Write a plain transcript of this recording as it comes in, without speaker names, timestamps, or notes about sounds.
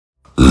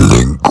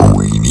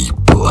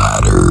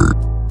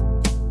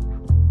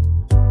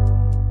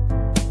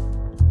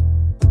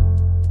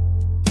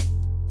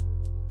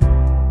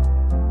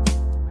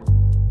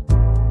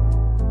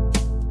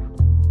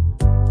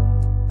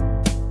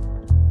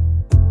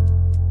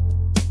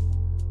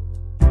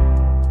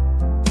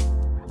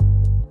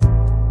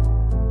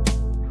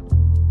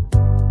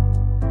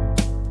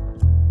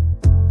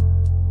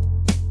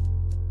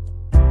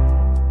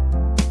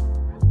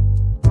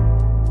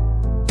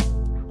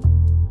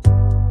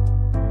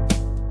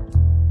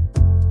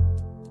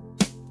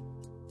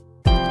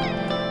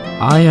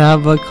I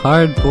have a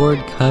cardboard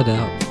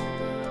cutout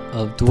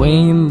of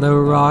Dwayne The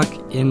Rock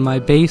in my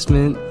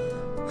basement.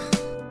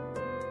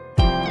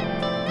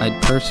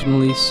 I'd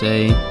personally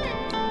say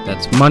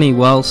that's money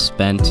well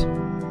spent.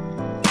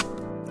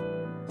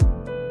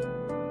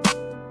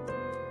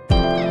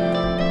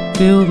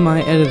 Filled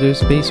my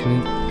editor's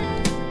basement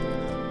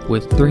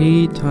with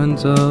 3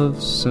 tons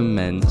of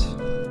cement.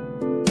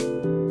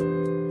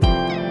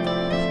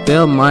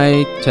 Failed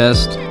my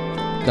test,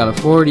 got a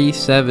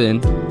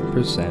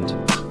 47%.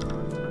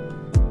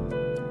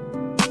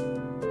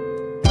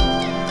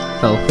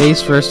 Fell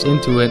face first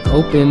into an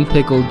open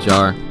pickle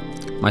jar.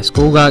 My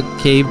skull got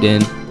caved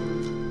in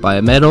by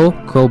a metal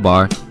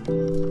crowbar.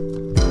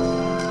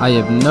 I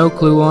have no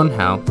clue on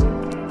how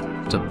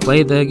to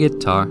play the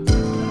guitar.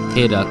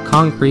 Hit a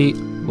concrete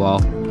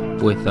wall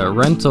with a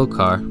rental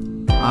car.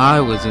 I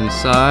was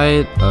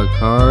inside a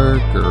car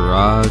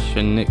garage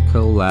and it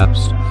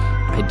collapsed.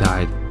 I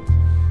died.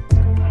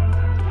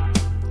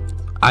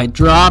 I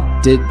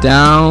dropped it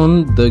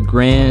down the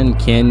Grand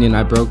Canyon.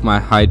 I broke my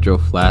hydro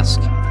flask.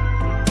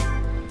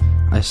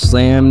 I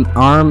slammed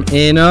arm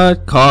in a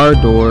car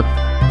door.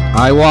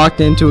 I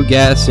walked into a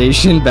gas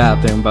station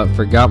bathroom but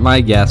forgot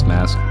my gas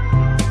mask.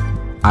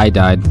 I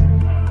died.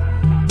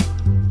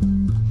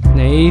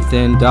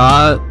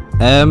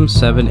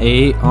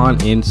 Nathan.m78 on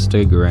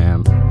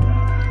Instagram.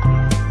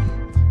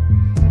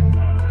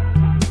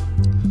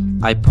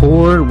 I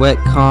poured wet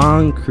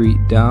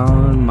concrete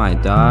down my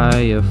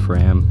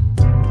diaphragm.